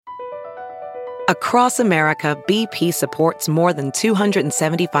Across America, BP supports more than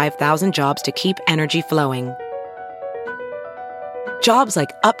 275,000 jobs to keep energy flowing. Jobs like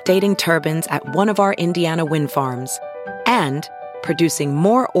updating turbines at one of our Indiana wind farms and producing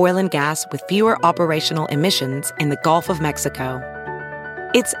more oil and gas with fewer operational emissions in the Gulf of Mexico.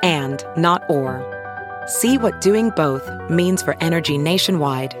 It's and, not or. See what doing both means for energy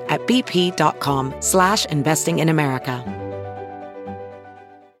nationwide at bp.com/investing in America.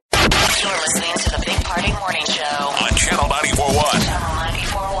 You're listening to the Big Party Morning Show on Channel 94.1. Channel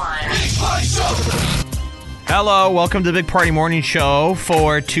 94.1. Hello, welcome to the Big Party Morning Show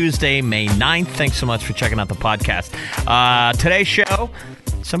for Tuesday, May 9th. Thanks so much for checking out the podcast. Today's show,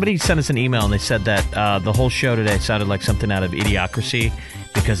 somebody sent us an email and they said that the whole show today sounded like something out of Idiocracy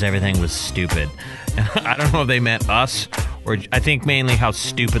because everything was stupid. And I don't know if they meant us or I think mainly how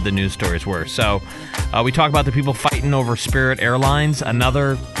stupid the news stories were. So we talk about the people fighting over Spirit Airlines,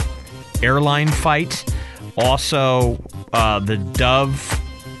 another airline fight. Also, the Dove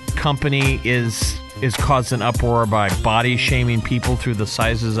company is caused an uproar by body shaming people through the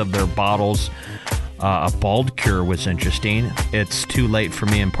sizes of their bottles. A bald cure was interesting. It's too late for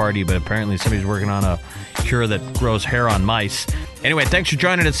me and Party, but apparently somebody's working on a cure that grows hair on mice. Anyway, thanks for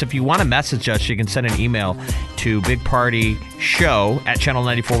joining us. If you want to message us, you can send an email to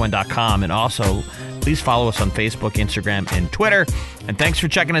bigpartyshow@channel941.com. And also, please follow us on Facebook, Instagram, and Twitter. And thanks for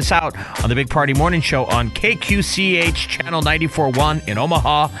checking us out on the Big Party Morning Show on KQCH Channel 94.1 in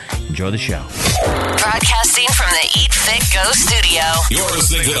Omaha. Enjoy the show. Broadcasting from the Eat Fit Go studio You're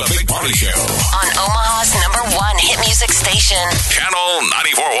listening to the Big Party Show on Omaha's #1 hit music station. Channel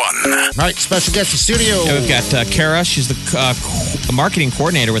 94.1. All right, special guest in studio. Yeah, we've got Kara. She's the marketing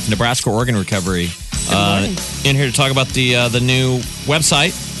coordinator with Nebraska Organ Recovery. In here to talk about the new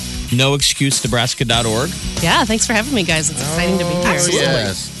website, noexcusenebraska.org. Yeah, thanks for having me, guys. It's exciting to be here.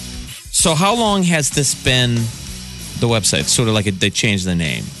 Yes. So how long has this been the website? Sort of like they changed the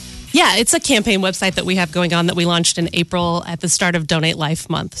name. Yeah, it's a campaign website that we have going on that we launched in April at the start of Donate Life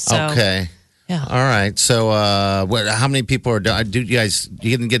Month. So, Okay. Yeah. All right. So, how many people are? Do you guys?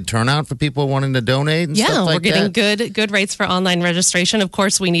 You can get turnout for people wanting to donate? And Yeah, stuff like we're getting that? good rates for online registration. Of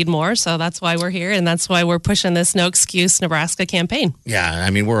course, we need more, so that's why we're here, and that's why we're pushing this No Excuse Nebraska campaign. Yeah, I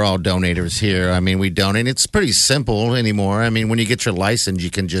mean, we're all donators here. I mean, we donate. It's pretty simple anymore. I mean, when you get your license, you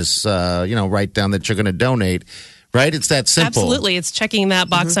can just write down that you're going to donate. Right? It's that simple. Absolutely. It's checking that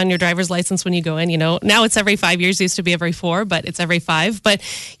box on your driver's license when you go in. You know, now it's every 5 years. It used to be every 4, but it's every 5. But,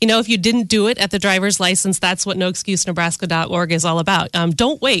 you know, if you didn't do it at the driver's license, that's what noexcusenebraska.org is all about.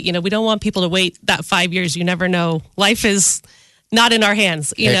 Don't wait. You know, we don't want people to wait that 5 years. You never know. Life is not in our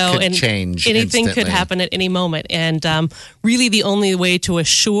hands, It know, could and change anything could instantly. happen at any moment. And really, the only way to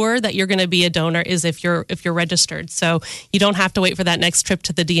assure that you're going to be a donor is if you're registered. So you don't have to wait for that next trip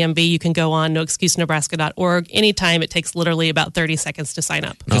to the DMV. You can go on noexcusenebraska.org anytime. It takes literally about 30 seconds to sign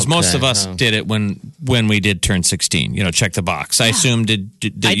up. Because most of us Okay. did it when we did turn 16. You know, check the box. I assume did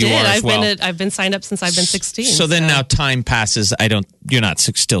I you did. are as well. I've been signed up since I've been 16. So then now time passes. You're not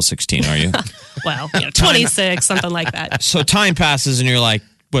still 16, are you? Well, 26, something like that. So time passes and you're like,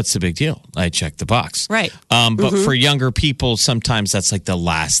 what's the big deal? I checked the box. Right. But for younger people, sometimes that's like the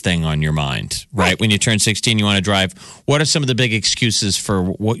last thing on your mind, right? When you turn 16, you want to drive. What are some of the big excuses for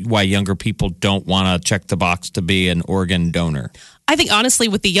why younger people don't want to check the box to be an organ donor? I think honestly,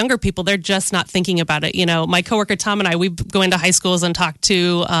 with the younger people, they're just not thinking about it. You know, my coworker Tom and I, we go into high schools and talk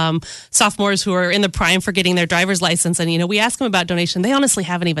to sophomores who are in the prime for getting their driver's license, and we ask them about donation. They honestly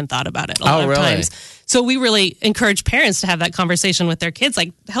haven't even thought about it a lot of times. So we really encourage parents to have that conversation with their kids,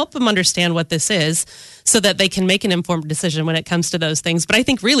 like help them understand what this is, so that they can make an informed decision when it comes to those things. But I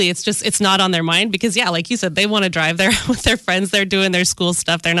think really it's not on their mind because, yeah, like you said, they want to drive there with their friends. They're doing their school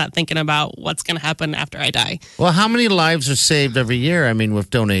stuff. They're not thinking about what's going to happen after I die. Well, how many lives are saved every year? I mean, with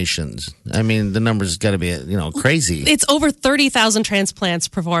donations. I mean, the numbers got to be, crazy. It's over 30,000 transplants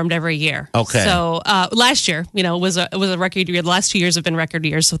performed every year. Okay. So last year, was a record year. The last 2 years have been record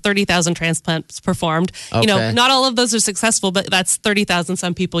years. So 30,000 transplants performed. Okay. Not all of those are successful, but that's 30,000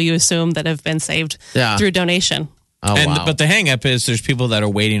 some people you assume that have been saved through donation. Oh, wow. But the hang up is there's people that are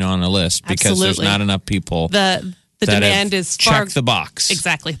waiting on a list because there's Absolutely. not enough people. The demand is far check the box.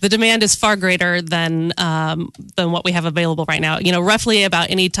 Exactly. The demand is far greater than what we have available right now. Roughly about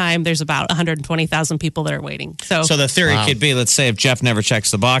any time there's about 120,000 people that are waiting. So So the theory could be, let's say if Jeff never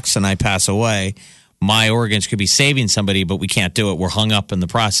checks the box and I pass away, my organs could be saving somebody, but we can't do it. We're hung up in the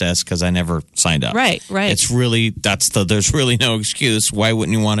process because I never signed up. Right. It's really, there's really no excuse. Why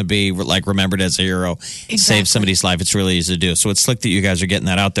wouldn't you want to be remembered as a hero? Exactly. Save somebody's life. It's really easy to do. So it's slick that you guys are getting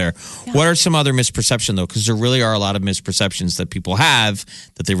that out there. Yeah. What are some other misperceptions though? Because there really are a lot of misperceptions that people have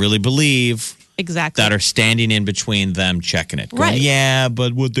that they really believe. Exactly. that are standing in between them checking it. Going, Right. yeah,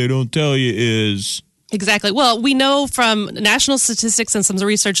 but what they don't tell you is. Exactly. Well, we know from national statistics and some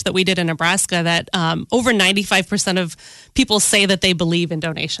research that we did in Nebraska that over 95% of people say that they believe in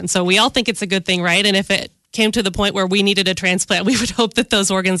donation. So we all think it's a good thing, right? And if it came to the point where we needed a transplant, we would hope that those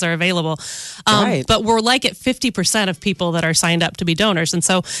organs are available. Right. But we're like at 50% of people that are signed up to be donors. And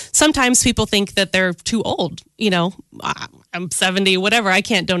so sometimes people think that they're too old. You know, I'm 70, whatever. I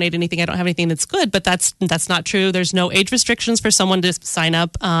can't donate anything. I don't have anything that's good, but that's not true. There's no age restrictions for someone to sign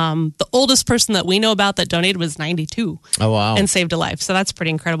up. The oldest person that we know about that donated was 92. Oh, wow. And saved a life. So that's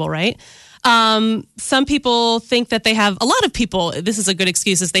pretty incredible, right? Some people think that they have, a lot of people, this is a good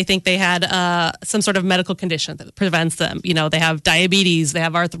excuse, is they think they had some sort of medical condition that prevents them. You know, they have diabetes, they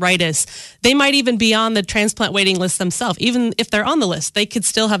have arthritis. They might even be on the transplant waiting list themselves. Even if they're on the list, they could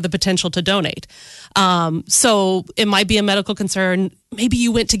still have the potential to donate. So it might be a medical concern. Maybe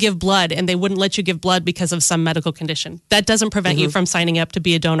you went to give blood and they wouldn't let you give blood because of some medical condition. That doesn't prevent you from signing up to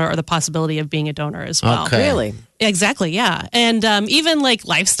be a donor or the possibility of being a donor as well. Okay. Really? Exactly, yeah. And even like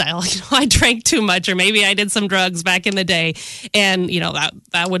lifestyle, you know, I drank too much or maybe I did some drugs back in the day and, you know,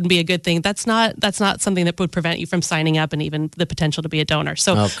 that wouldn't be a good thing. That's not something that would prevent you from signing up and even the potential to be a donor.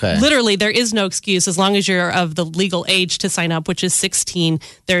 So literally there is no excuse as long as you're of the legal age to sign up, which is 16.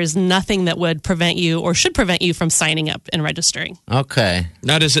 There is nothing that would prevent you or should prevent you from signing up and registering. Okay.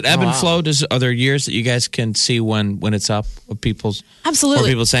 Now, does it ebb and flow? Are there years that you guys can see when it's up of people's? Absolutely. More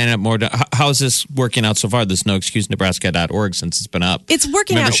people signing up more. How is this working out so far? This noexcusenebraska.org since it's been up. It's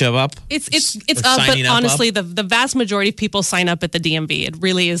working Membership out. up? It's Or up, but signing up honestly, up? the vast majority of people sign up at the DMV. It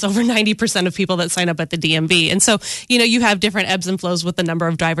really is over 90% of people that sign up at the DMV. And so, you know, you have different ebbs and flows with the number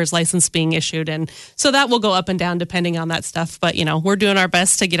of driver's license being issued. And so that will go up and down depending on that stuff. But, you know, we're doing our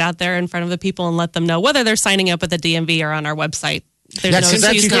best to get out there in front of the people and let them know whether they're signing up at the DMV or on our website. There's no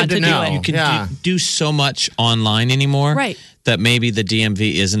excuse not to do it. You can do so much online anymore. Right. That maybe the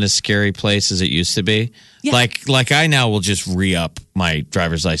DMV isn't a scary place as it used to be. Yeah. Like I now will just re-up my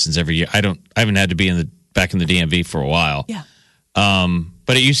driver's license every year. I haven't had to be back in the DMV for a while. Yeah.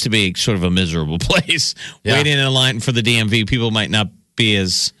 But it used to be sort of a miserable place. Waiting in a line for the DMV, people might not be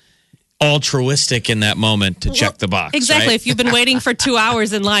as altruistic in that moment to check the box. Exactly. Right? If you've been waiting for 2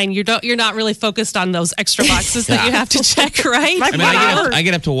 hours in line, you're not really focused on those extra boxes that you have to check, right? Like, I mean, I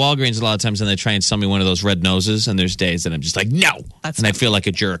get up to Walgreens a lot of times and they try and sell me one of those red noses, and there's days that I'm just like, no. And I feel like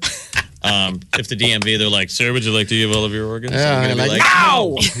a jerk. If the DMV, they're like, sir, would you like to give all of your organs? Yeah, I'm gonna be like,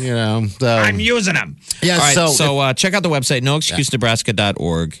 no! You know, I'm using them. Yeah, all right, so so check out the website,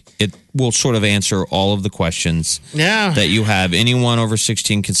 noexcusenebraska.org. It will sort of answer all of the questions that you have. Anyone over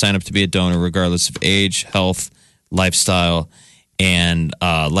 16 can sign up to be a donor, regardless of age, health, lifestyle. And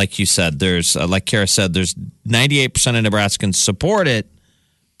like you said, there's, like Kara said, there's 98% of Nebraskans support it,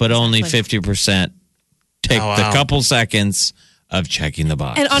 but only 50% take the couple seconds of checking the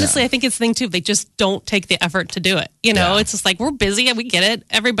box. And honestly, I think it's the thing too. They just don't take the effort to do it. You know, it's just like, we're busy and we get it.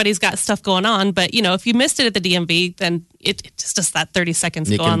 Everybody's got stuff going on. But, you know, if you missed it at the DMV, then it just that 30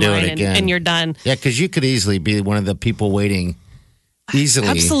 seconds You go can do online it again. and you're done. Yeah, because you could easily be one of the people waiting easily.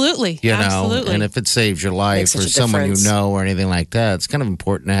 Absolutely. You know, Absolutely. and if it saves your life Makes or such a someone difference. you know or anything like that, it's kind of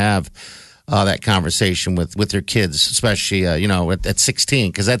important to have that conversation with your kids, especially, you know, at 16,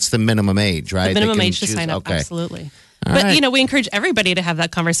 because that's the minimum age, right? The minimum They can age to choose- sign up. Okay. Absolutely. All But, right. you know, we encourage everybody to have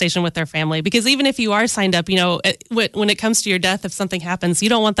that conversation with their family because even if you are signed up, you know, when it comes to your death, if something happens, you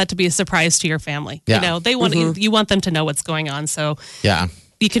don't want that to be a surprise to your family. Yeah. You know, they want you want them to know what's going on. So Yeah.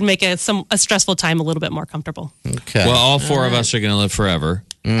 you can make a stressful time a little bit more comfortable. Okay. Well, all four of us are going to live forever.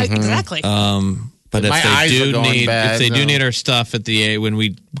 Exactly. But My eyes if are they do going need bad, if they do so- need our stuff at the when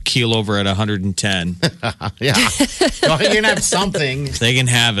we keel over at 110, yeah. Well, you can have something. they can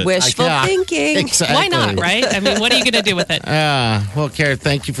have it. Wishful Yeah. thinking. Exactly. Why not, right? I mean, what are you going to do with it? Well, Kara,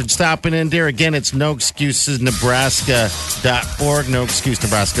 thank you for stopping in, dear. Again, it's noexcusesnebraska.org,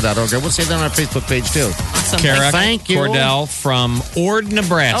 noexcusenebraska.org. We'll say that on our Facebook page, too. Awesome. Kara Thank you. Cordell from Ord,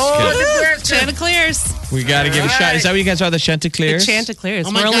 Nebraska. Chanticleers. We got to give a shot. Is that what you guys are, the Chanticleers? The Chanticleers.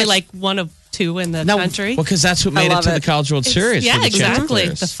 Oh my We're only gosh. like one of two in the country. Well, because that's what made it love to the it. College World Series. Yeah, for the exactly.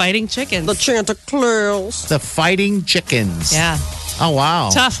 Chanticleers. The fighting chickens. The Chanticleers. The Fighting Chickens. Yeah. Oh, wow.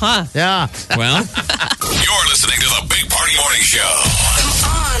 Tough, huh? Yeah. Well, You're listening to the Big Party Morning Show. Come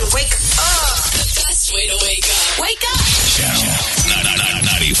on, wake up. The best way to wake up. Wake up. Channel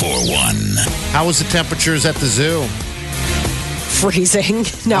 94.1. How was the temperatures at the zoo? Freezing.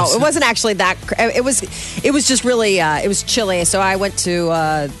 No, it wasn't actually that. It was just really. It was chilly. So I went to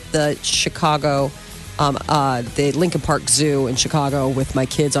the Chicago, the Lincoln Park Zoo in Chicago with my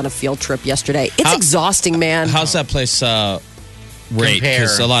kids on a field trip yesterday. It's exhausting, man. how's that place rate? compare.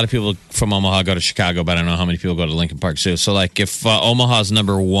 Because a lot of people from Omaha go to Chicago, but I don't know how many people go to Lincoln Park Zoo. So, like, if Omaha's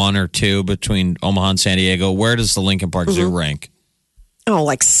number 1 or 2 between Omaha and San Diego, where does the Lincoln Park Zoo rank? Oh,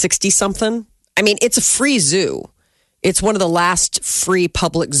 like 60 something. I mean, it's a free zoo. It's one of the last free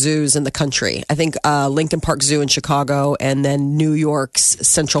public zoos in the country. I think Lincoln Park Zoo in Chicago and then New York's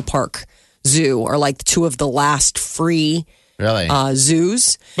Central Park Zoo are like 2 of the last free Really?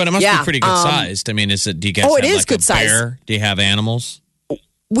 Zoos. But it must be pretty good sized. I mean, is it? Do you guys Oh, have it is like good a size. bear? Do you have animals?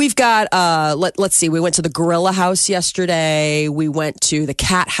 We've got, let's see, we went to the gorilla house yesterday. We went to the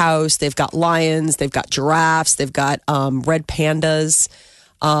cat house. They've got lions. They've got giraffes. They've got red pandas.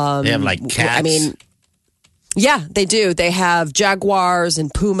 They have like cats. I mean, yeah, they do. They have jaguars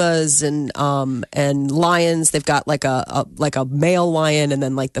and pumas and lions. They've got like a male lion and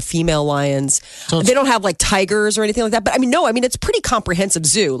then like the female lions. They don't have like tigers or anything like that. But I mean, no, I mean it's pretty comprehensive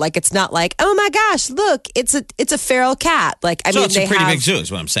zoo. Like it's not like, oh my gosh, look, it's a feral cat. Like I So mean, it's they a pretty have, big zoo, is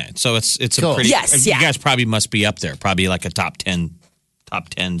what I'm saying. So it's Cool. a pretty. Yes, You yeah. guys probably must be up there, probably like a top 10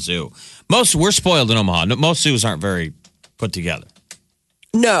 zoo. We're spoiled in Omaha. Most zoos aren't very put together.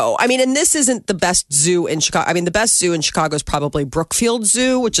 No, I mean, and this isn't the best zoo in Chicago. I mean, the best zoo in Chicago is probably Brookfield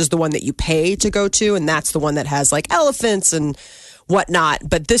Zoo, which is the one that you pay to go to, and that's the one that has like elephants and whatnot.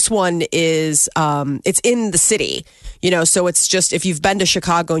 But this one is, it's in the city, so it's just, if you've been to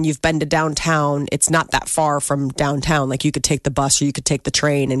Chicago and you've been to downtown, it's not that far from downtown. Like you could take the bus or you could take the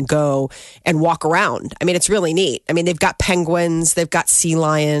train and go and walk around. I mean, it's really neat. I mean, they've got penguins, they've got sea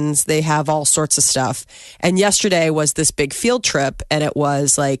lions, they have all sorts of stuff. And yesterday was this big field trip, and it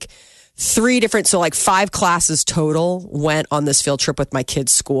was like 5 classes total went on this field trip with my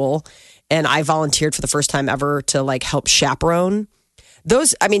kids' school. And I volunteered for the first time ever to like help chaperone.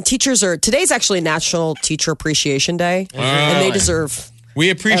 Today's actually National Teacher Appreciation Day, and they deserve We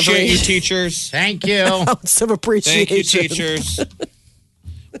appreciate Every- you, teachers. Thank you. ounce of appreciation. Thank you, teachers.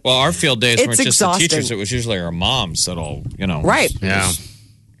 Well, our field days It's weren't just exhausting. the teachers; it was usually our moms that'll, Right. Yeah.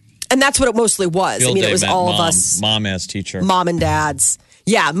 And that's what it mostly was. Field I mean, day it was meant all mom, of us, mom as teacher. mom and dads.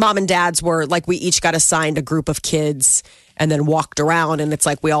 Yeah, mom and dads were like, we each got assigned a group of kids and then walked around. And it's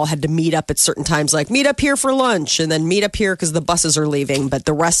like we all had to meet up at certain times, like meet up here for lunch and then meet up here because the buses are leaving. But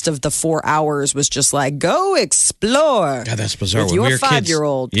the rest of the 4 hours was just like, go explore. God, that's bizarre. With When we your were kids,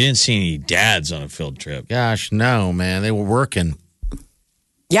 5-year-old. you didn't see any dads on a field trip. Gosh, no, man. They were working.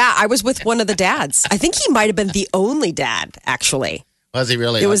 Yeah, I was with one of the dads. I think he might have been the only dad, actually. Was he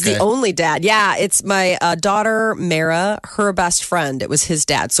really? It was Okay. the only dad. Yeah, it's my daughter, Mara, her best friend. It was his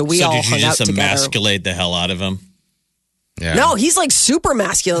dad. So we all did you hung out just together. emasculate the hell out of him? Yeah. No, he's like super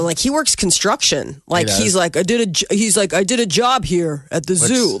masculine. Like he works construction. Like does. he's like, I did a job here at the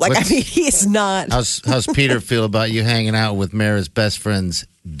zoo. Like, I mean, he's not. How's Peter feel about you hanging out with Mara's best friend's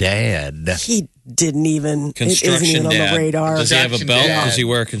dad? He didn't even. It isn't Construction even on dad. the radar. Does he have a Construction belt? dad. Does he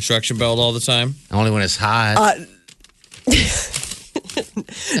wear a construction belt all the time? Only when it's hot.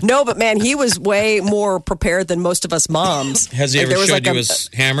 No, but man, he was way more prepared than most of us moms. Has he Like, ever there was showed like you a- his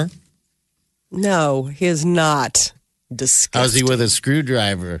hammer? No, he is not. Disgusting. How's he with a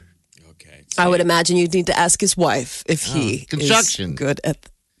screwdriver? Okay. I would imagine you'd need to ask his wife if he construction. is good at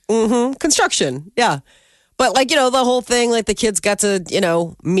construction. Yeah. But like, the whole thing, like the kids got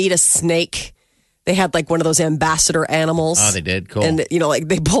to, meet a snake. They had like one of those ambassador animals. Oh, they did? Cool. And, like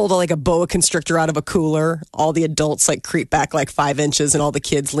they pulled like a boa constrictor out of a cooler. All the adults like creep back like 5 inches and all the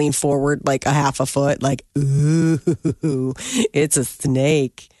kids lean forward like a half a foot. Like, ooh, it's a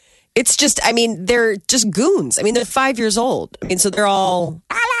snake. It's just, I mean, they're just goons. I mean, they're 5 years old. I mean, so they're all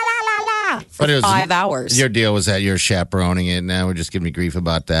la, la, la, la, la, for But it was- 5 hours. Your deal was that you're chaperoning it. Now we're just giving me grief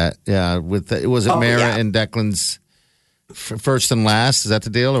about that. Yeah. Was it Mara yeah. and Declan's first and last? Is that the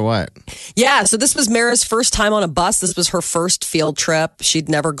deal or what? Yeah, so this was Mara's first time on a bus. This was her first field trip. She'd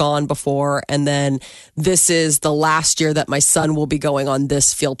never gone before. And then this is the last year that my son will be going on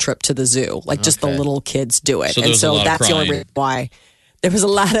this field trip to the zoo. Like just the Okay. little kids do it. So there and was a so lot of that's the only crying. reason why there was a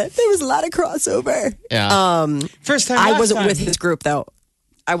lot of crossover. Yeah. First time. I wasn't with his group though.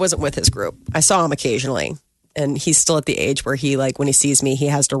 I wasn't with his group. I saw him occasionally. And he's still at the age where he like when he sees me, he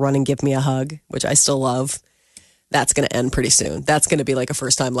has to run and give me a hug, which I still love. That's going to end pretty soon. That's going to be like a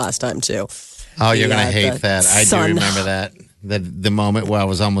first time, last time too. Oh, you're going to the hate that. I do son. remember that. The moment where I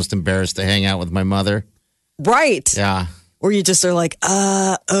was almost embarrassed to hang out with my mother. Right. Yeah. Where you just are like,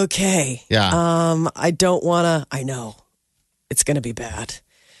 okay. Yeah. I don't want to. I know it's going to be bad,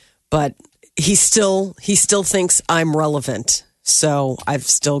 but he still thinks I'm relevant. So I've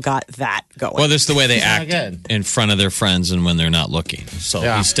still got that going. Well, this is the way they not act good. in front of their friends and when they're not looking. So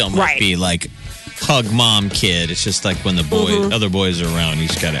Yeah. he still might Right. be like hug mom kid. It's just like when the other boys are around,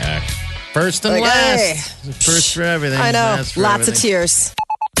 he's got to act. First and Like, last. First for everything. I know. Last for Lots of everything. tears.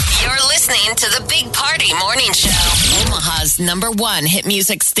 You're listening to the Big Party Morning Show. Omaha's #1 hit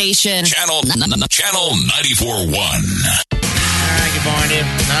music station. Channel 94.1. All right, good morning.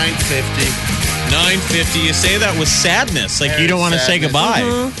 9:50. 9:50. You say that with sadness, like you don't want to say Sadness.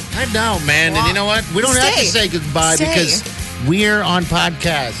 goodbye. I know, man. And you know what? We don't have to say goodbye because we're on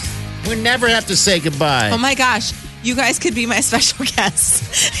podcast. We never have to say goodbye. Oh my gosh. You guys could be my special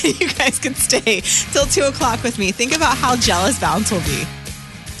guests. You guys could stay till 2 o'clock with me. Think about how jealous Bounce will be.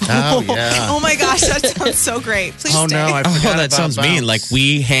 Oh, yeah. Oh my gosh, that sounds so great. Please Oh, stay. no. I Oh, forgot that about sounds mean. Bounce. Like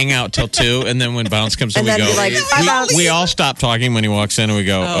we hang out till 2, and then when Bounce comes in, And we then go. be like, "Bye, Bounce." we all stop talking when he walks in, and we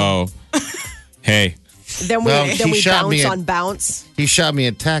go, "Oh, hey." Then we Well, then he we shot bounce me on bounce. He shot me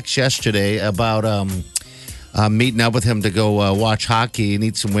a text yesterday about meeting up with him to go watch hockey and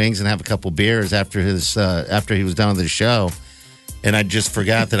eat some wings and have a couple beers after he was done with the show. And I just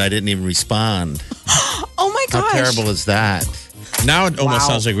forgot that I didn't even respond. Oh my How gosh. terrible is that? Now it almost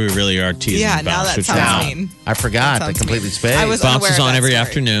sounds like we really are teasing. Yeah, now Bounce, that which sounds now- mean. I forgot. That I sounds completely mean. spaced. I was Bounce unaware is of on that every story.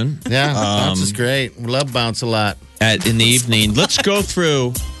 afternoon Yeah, Bounce is great. We love Bounce a lot. in the evening. Let's go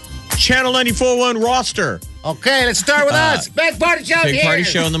through Channel 94.1 roster. Okay, let's start with us. Big Party Show Big here. Party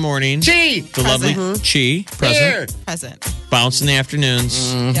show in the morning. Chi. The lovely Chi, present. Here. Present. Bounce in the afternoons.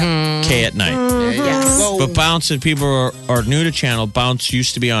 K at night. There you go. But Bounce, if people are new to channel, Bounce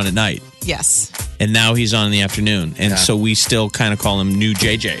used to be on at night. Yes. And now he's on in the afternoon. And so we still kind of call him New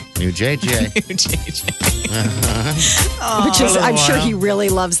JJ. New JJ. Which is, I'm sure he really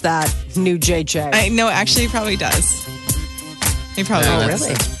loves that new JJ. I know, actually, he probably does. He probably Yeah, does.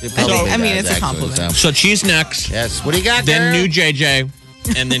 really? It probably I mean, does, it's a actually, compliment. so. So Chi's next. Yes. What do you got Then there? New JJ.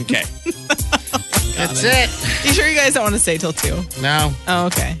 And then K. That's it. You sure you guys don't want to stay till 2? No. Oh,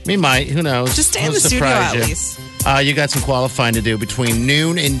 okay. We might. Who knows? Just stay in We'll the studio surprise at you. least. You got some qualifying to do between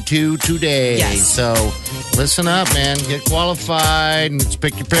noon and 2 today. Yes. So listen up, man. Get qualified and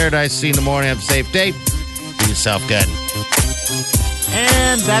pick your paradise. See you in the morning. Have a safe day. Do yourself good.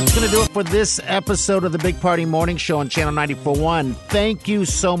 And that's going to do it for this episode of the Big Party Morning Show on Channel 94.1. Thank you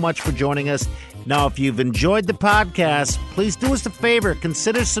so much for joining us. Now, if you've enjoyed the podcast, please do us a favor.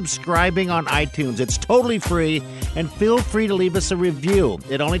 Consider subscribing on iTunes. It's totally free, and feel free to leave us a review.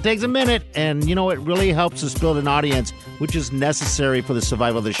 It only takes a minute, and, you know, it really helps us build an audience, which is necessary for the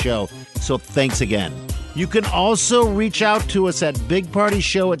survival of the show. So thanks again. You can also reach out to us at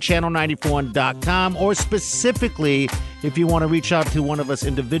bigpartyshow@channel941.com, or specifically, if you want to reach out to one of us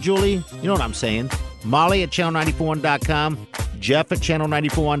individually, you know what I'm saying, Molly at channel941.com, Jeff at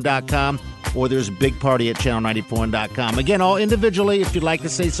channel941.com, or there's Big Party at channel941.com. Again, all individually. If you'd like to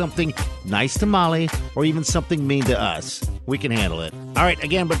say something nice to Molly or even something mean to us, we can handle it. All right,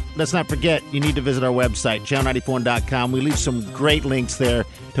 again, but let's not forget, you need to visit our website, channel941.com. We leave some great links there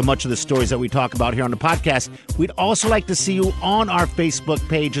to much of the stories that we talk about here on the podcast. We'd also like to see you on our Facebook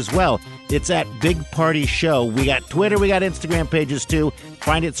page as well. It's at Big Party Show. We got Twitter, we got Instagram pages too.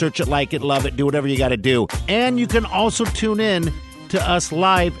 Find it, search it, like it, love it, do whatever you got to do. And you can also tune in to us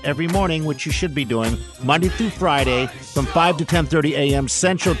live every morning, which you should be doing, Monday through Friday from 5 to 10:30 a.m.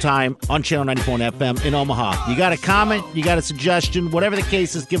 Central Time on Channel 94 FM in Omaha. You got a comment, you got a suggestion, whatever the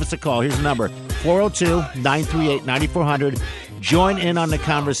case is, give us a call. Here's the number, 402-938-9400. Join in on the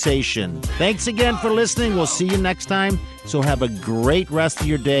conversation. Thanks again for listening. We'll see you next time. So have a great rest of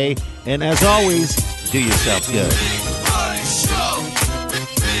your day. And as always, do yourself good.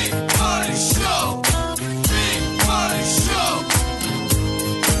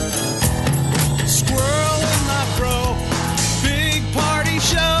 Squirrel in my fro, big party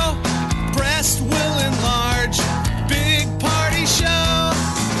show. Breast will enlarge, big party show.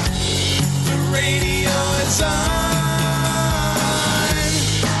 The radio is on.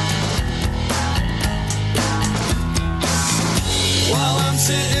 While I'm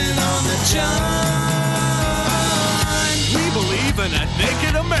sitting on the john. We believe in a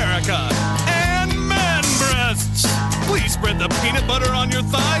naked America and man breasts. Please spread the peanut butter on your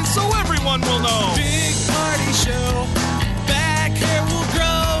thighs so everyone will know. Big party show. Back hair will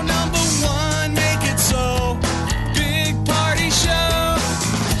grow. Number one, make it so. Big party show.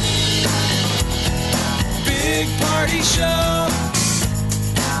 Big party show.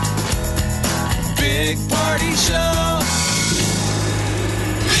 Big party show.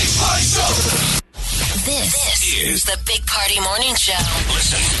 Big party show. This is the Big Party Morning Show.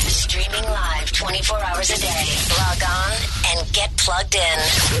 Listen. Streaming live 24 hours a day. Log on and get plugged in.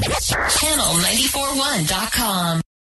 Channel941.com.